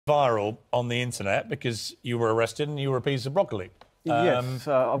viral on the internet because you were arrested and you were a piece of broccoli. Yes.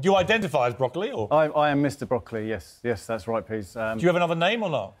 Do you identify as broccoli, or...? I am Mr. Broccoli, yes. Yes, that's right, please. Do you have another name or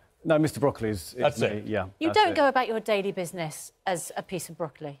not? No, Mr. Broccoli is that's me, it. yeah. You don't go about your daily business as a piece of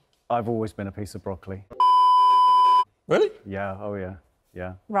broccoli? I've always been a piece of broccoli. Really? Yeah, oh yeah,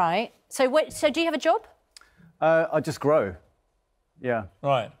 yeah. Right. So do you have a job? I just grow. Yeah.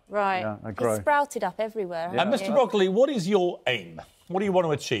 Right. Right. Yeah, I grow. It's sprouted up everywhere. And Mr. Broccoli, what is your aim? What do you want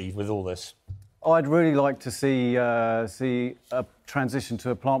to achieve with all this? I'd really like to see a transition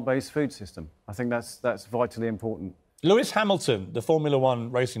to a plant-based food system. I think that's vitally important. Lewis Hamilton, the Formula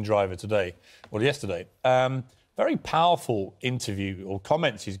One racing driver today, or yesterday, very powerful interview or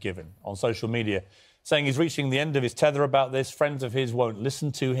comments he's given on social media, saying he's reaching the end of his tether about this. Friends of his won't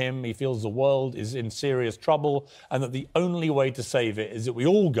listen to him. He feels the world is in serious trouble and that the only way to save it is that we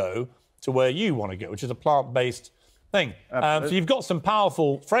all go to where you want to go, which is a plant-based thing. So you've got some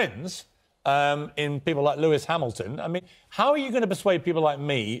powerful friends in people like Lewis Hamilton. I mean, how are you going to persuade people like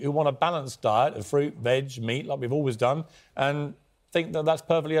me who want a balanced diet of fruit, veg, meat, like we've always done, and think that that's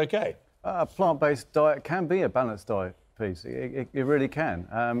perfectly OK? A plant-based diet can be a balanced diet, please. It really can.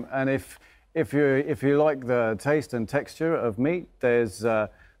 And if you like the taste and texture of meat, there's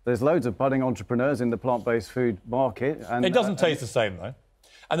loads of budding entrepreneurs in the plant-based food market. And it doesn't taste the same, though.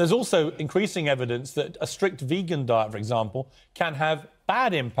 And there's also increasing evidence that a strict vegan diet, for example, can have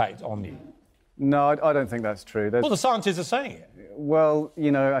bad impact on you. No, I don't think that's true. Well, the scientists are saying it. Well, you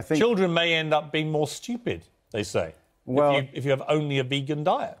know, I think... Children may end up being more stupid, they say, well, if you have only a vegan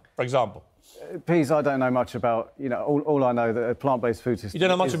diet, for example. Peas, I don't know much about, you know, all I know that a plant-based food system... You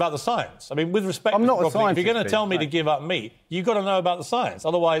don't know much about the science. I mean, with respect... I'm not to a scientist, if you're going to tell me to give up meat, you've got to know about the science.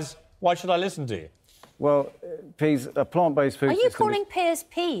 Otherwise, why should I listen to you? Well, Peas, a plant-based food system... Are you calling peas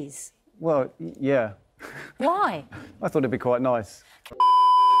peas? Well, yeah. Why? I thought it'd be quite nice.